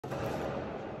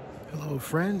Hello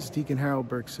friends, Deacon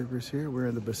Burke-Sivers here. We're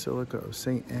in the Basilica of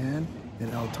St. Anne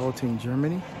in Altotting,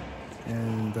 Germany.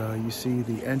 And you see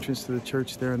the entrance to the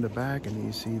church there in the back, and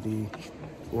you see the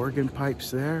organ pipes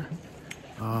there.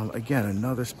 Again,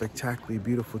 another spectacularly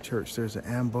beautiful church. There's an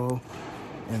ambo,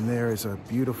 and there is a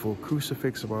beautiful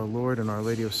crucifix of our Lord and Our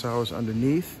Lady of Sorrows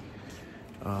underneath.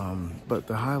 But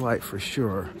the highlight for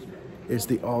sure is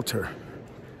the altar,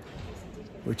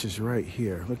 which is right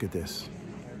here. Look at this.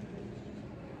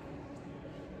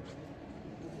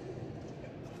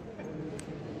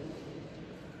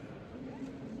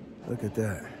 Look at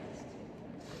that.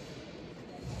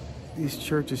 These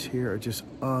churches here are just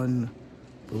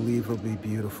unbelievably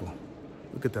beautiful.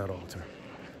 Look at that altar.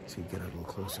 Let's see, get a little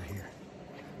closer here.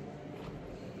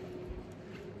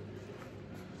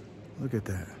 Look at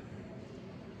that.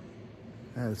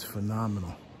 That is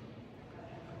phenomenal.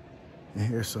 And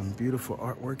here's some beautiful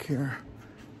artwork here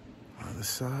on the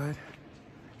side.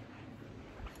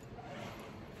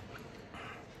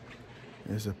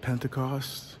 There's a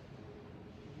Pentecost.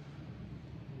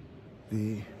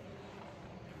 The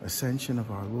ascension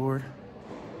of our Lord.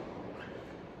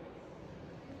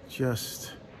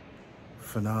 Just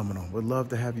phenomenal. Would love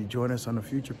to have you join us on a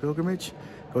future pilgrimage.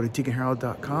 Go to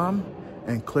deaconharold.com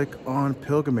and click on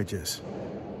pilgrimages.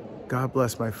 God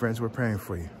bless, my friends. We're praying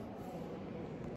for you.